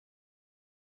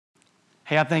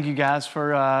Hey, I thank you guys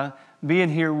for being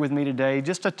here with me today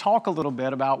just to talk a little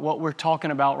bit about what we're talking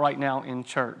about right now in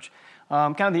church.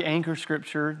 Kind of the anchor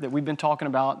scripture that we've been talking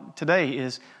about today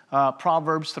is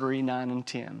Proverbs 3, 9, and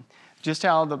 10. Just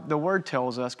how the word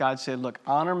tells us, God said, look,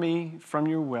 honor me from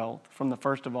your wealth, from the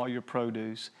first of all your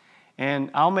produce,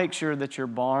 and I'll make sure that your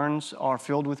barns are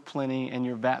filled with plenty and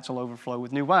your vats will overflow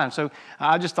with new wine. So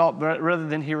I just thought, rather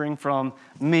than hearing from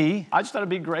me, I just thought it'd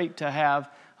be great to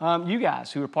have you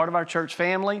guys who are part of our church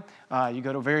family. You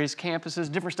go to various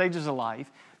campuses, different stages of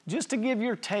life, just to give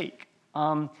your take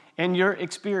and your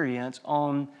experience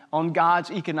on God's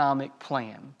economic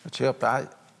plan. Chip, I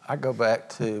go back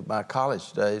to my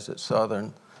college days at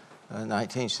Southern,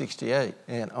 1968,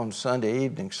 and on Sunday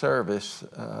evening service,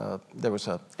 there was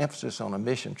an emphasis on a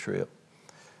mission trip,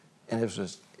 and it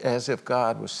was as if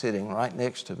God was sitting right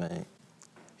next to me,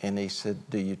 and he said,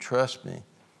 do you trust me?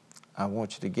 I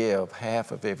want you to give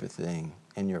half of everything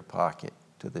in your pocket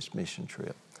to this mission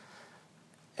trip.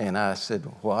 And I said,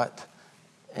 what?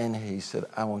 And he said,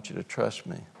 I want you to trust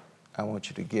me. I want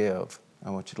you to give. I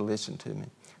want you to listen to me.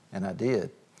 And I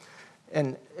did.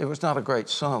 And it was not a great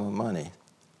sum of money,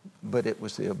 but it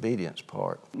was the obedience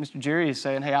part. Mr. Jerry is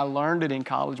saying, hey, I learned it in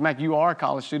college. Mac, you are a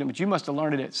college student, but you must have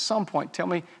learned it at some point. Tell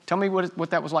me what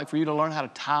that was like for you to learn how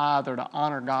to tithe or to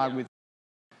honor God with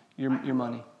your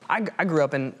money. I grew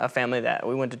up in a family that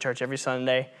we went to church every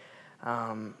Sunday.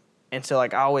 And so I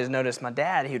always noticed my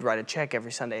dad, he'd write a check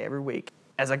every Sunday, every week.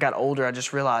 As I got older, I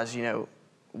just realized,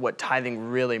 what tithing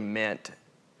really meant.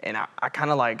 And I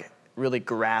kind of really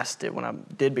grasped it when I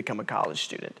did become a college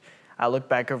student. I look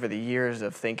back over the years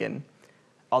of thinking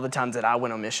all the times that I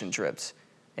went on mission trips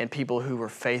and people who were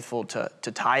faithful to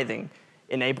tithing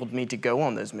enabled me to go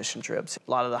on those mission trips.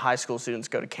 A lot of the high school students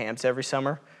go to camps every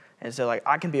summer. And so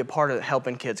I can be a part of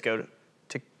helping kids go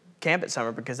to camp at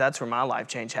summer because that's where my life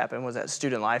change happened, was at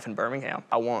student life in Birmingham.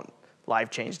 I want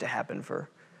life change to happen for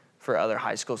other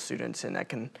high school students, and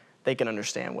they can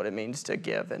understand what it means to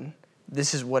give. And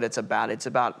this is what it's about. It's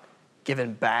about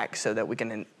giving back so that we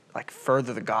can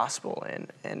further the gospel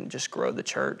and just grow the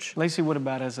church. Lacey, what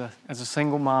about as a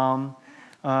single mom,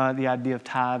 the idea of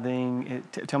tithing?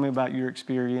 Tell me about your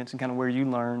experience and kind of where you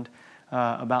learned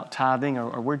about tithing,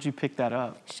 or where'd you pick that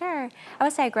up? Sure. I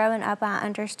would say growing up, I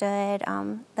understood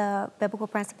the biblical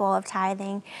principle of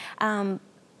tithing.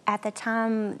 At the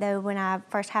time, though, when I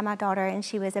first had my daughter and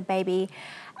she was a baby,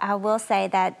 I will say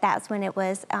that's when it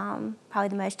was probably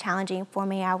the most challenging for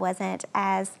me. I wasn't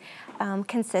as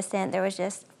consistent. There was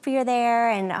just fear there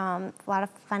and a lot of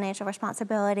financial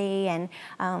responsibility, and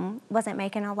wasn't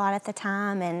making a lot at the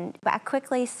time. But I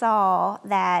quickly saw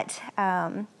that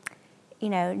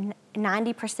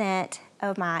 90%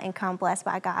 of my income blessed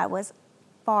by God was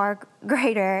far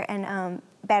greater and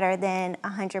better than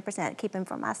 100% keeping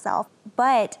for myself.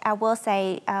 But I will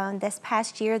say this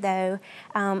past year, though,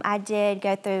 I did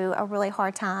go through a really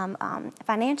hard time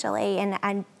financially, and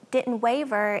I didn't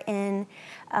waver in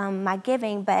my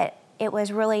giving, but it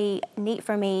was really neat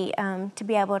for me to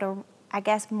be able to, I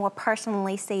guess, more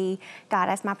personally see God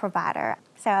as my provider.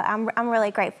 So I'm really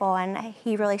grateful, and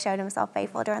he really showed himself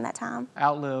faithful during that time.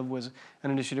 Outlive was an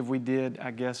initiative we did,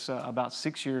 I guess, about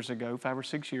 5 or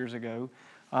 6 years ago,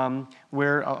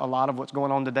 where a lot of what's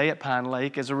going on today at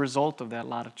Pinelake is a result of that. A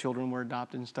lot of children were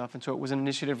adopted and stuff, and so it was an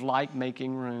initiative like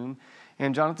Making Room.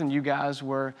 And Jonathan, you guys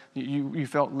you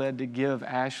felt led to give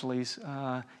Ashley's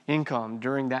income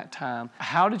during that time.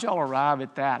 How did y'all arrive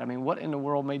at that? I mean, what in the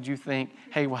world made you think,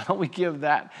 hey, why don't we give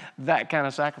that kind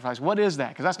of sacrifice? What is that?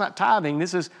 Because that's not tithing.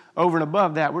 This is over and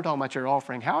above that. We're talking about your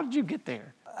offering. How did you get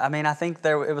there? I mean, I think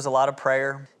it was a lot of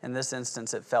prayer. In this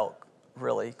instance, it felt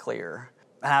really clear.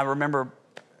 And I remember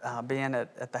being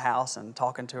at the house and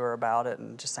talking to her about it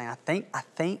and just saying, I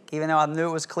think, even though I knew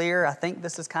it was clear, I think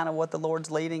this is kind of what the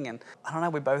Lord's leading. And I don't know,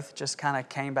 we both just kind of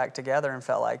came back together and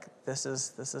felt like this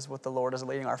is what the Lord is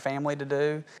leading our family to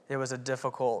do. It was a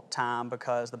difficult time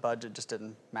because the budget just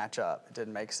didn't match up. It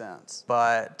didn't make sense.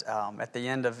 But at the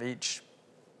end of each,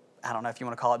 I don't know if you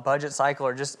want to call it budget cycle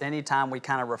or just any time we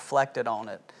kind of reflected on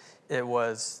it, it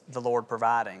was the Lord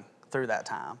providing through that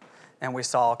time. And we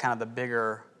saw kind of the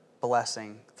bigger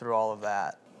blessing through all of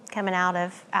that. Coming out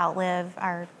of Outlive,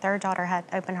 our third daughter had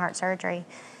open heart surgery.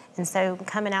 And so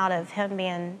coming out of him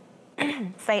being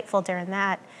faithful during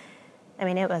that, I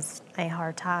mean, it was a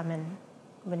hard time and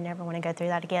would never want to go through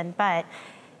that again. But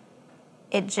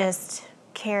it just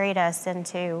carried us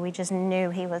into, we just knew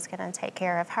he was going to take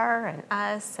care of her and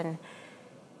us. And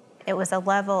it was a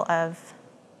level of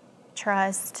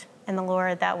trust in the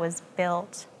Lord that was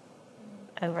built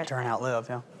over During Outlive,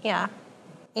 yeah. Yeah.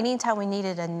 Anytime we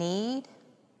needed a need,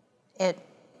 it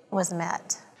was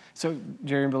met. So,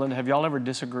 Jerry and Belinda, have y'all ever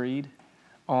disagreed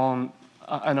on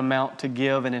an amount to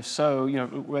give? And if so,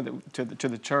 whether to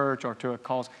the church or to a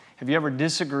cause, have you ever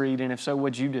disagreed? And if so,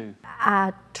 what'd you do?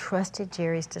 I trusted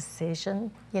Jerry's decision,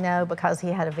 because he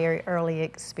had a very early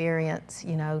experience,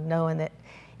 knowing that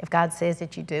if God says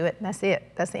that you do it, that's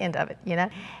it. That's the end of it,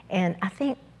 And I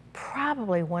think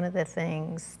probably one of the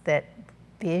things that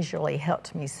visually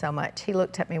helped me so much, he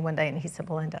looked at me one day and he said,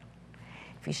 Belinda,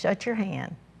 if you shut your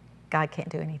hand, God can't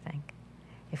do anything.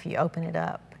 If you open it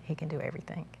up, he can do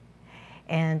everything.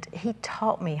 And he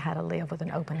taught me how to live with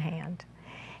an open hand.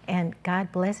 And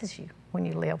God blesses you when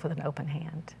you live with an open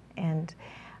hand. And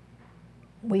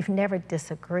we've never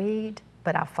disagreed,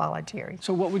 but I followed Jerry.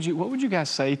 So what would you guys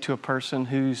say to a person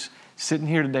who's sitting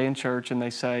here today in church and they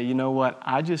say, you know what,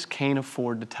 I just can't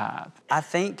afford to tithe? I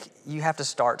think you have to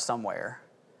start somewhere.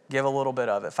 Give a little bit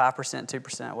of it, 5%,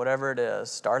 2%, whatever it is,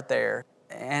 start there.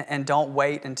 And don't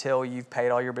wait until you've paid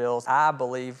all your bills. I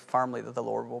believe firmly that the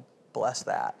Lord will bless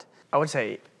that. I would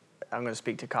say I'm going to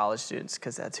speak to college students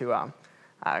because that's who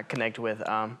I connect with.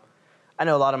 I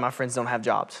know a lot of my friends don't have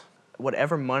jobs.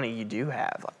 Whatever money you do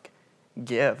have,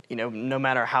 give. No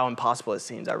matter how impossible it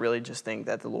seems, I really just think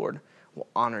that the Lord will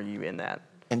honor you in that.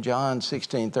 In John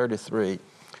 16:33,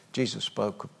 Jesus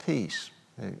spoke of peace.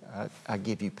 I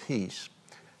give you peace.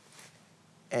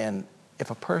 And if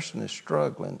a person is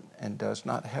struggling and does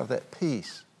not have that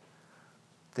peace,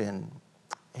 then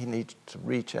he needs to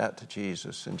reach out to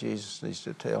Jesus, and Jesus needs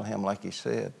to tell him, like he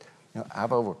said,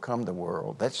 I've overcome the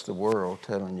world. That's the world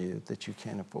telling you that you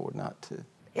can't afford not to.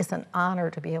 It's an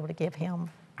honor to be able to give him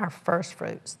our first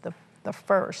fruits, the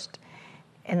first.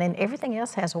 And then everything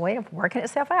else has a way of working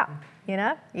itself out,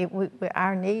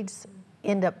 Our needs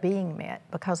end up being met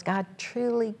because God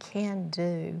truly can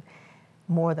do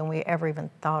more than we ever even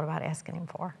thought about asking him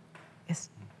for. It's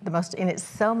and it's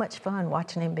so much fun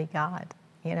watching him be God,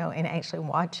 and actually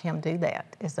watch him do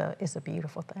that is a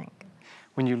beautiful thing.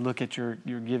 When you look at your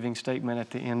giving statement at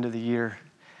the end of the year,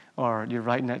 or you're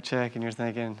writing that check and you're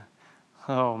thinking,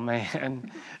 oh man,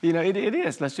 it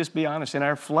is, let's just be honest, in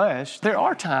our flesh, there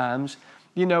are times,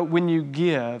 when you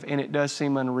give and it does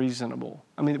seem unreasonable.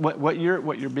 I mean, what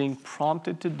you're being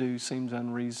prompted to do seems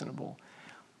unreasonable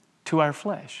to our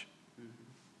flesh.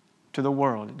 To the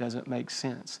world, it doesn't make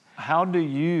sense. How do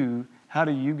you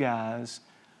guys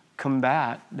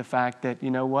combat the fact that,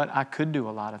 I could do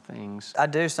a lot of things? I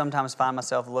do sometimes find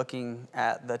myself looking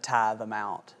at the tithe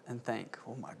amount and think,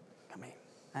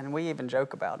 and we even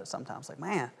joke about it sometimes,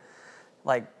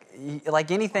 like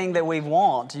anything that we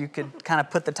want, you could kind of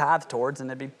put the tithe towards,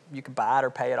 and you could buy it or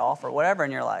pay it off or whatever,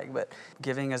 and you're like, but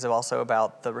giving is also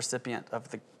about the recipient of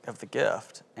the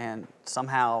gift, and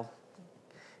somehow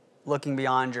looking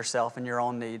beyond yourself and your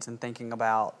own needs and thinking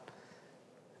about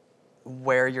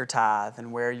where your tithe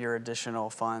and where your additional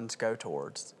funds go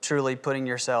towards. Truly putting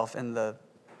yourself in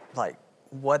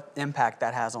what impact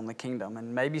that has on the kingdom,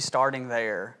 and maybe starting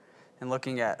there and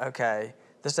looking at, okay,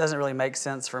 this doesn't really make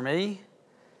sense for me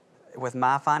with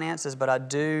my finances, but I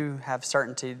do have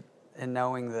certainty in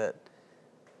knowing that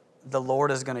the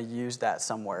Lord is going to use that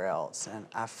somewhere else, and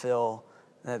I feel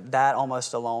that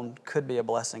almost alone could be a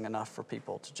blessing enough for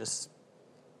people to just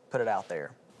put it out there.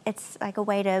 It's like a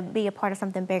way to be a part of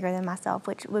something bigger than myself,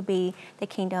 which would be the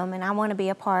kingdom, and I want to be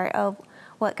a part of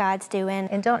what God's doing.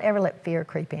 And don't ever let fear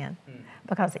creep in,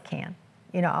 because it can.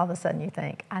 All of a sudden you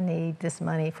think, I need this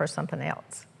money for something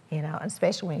else, and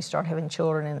especially when you start having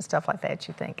children and stuff like that,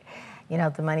 you think,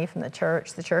 the money from the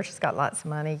church has got lots of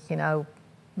money,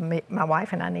 my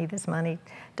wife and I need this money.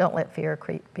 Don't let fear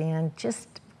creep in. Just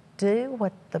do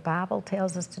what the Bible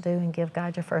tells us to do and give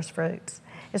God your first fruits.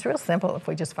 It's real simple if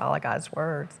we just follow God's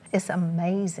words. It's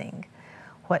amazing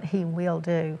what he will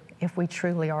do if we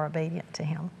truly are obedient to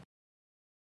him.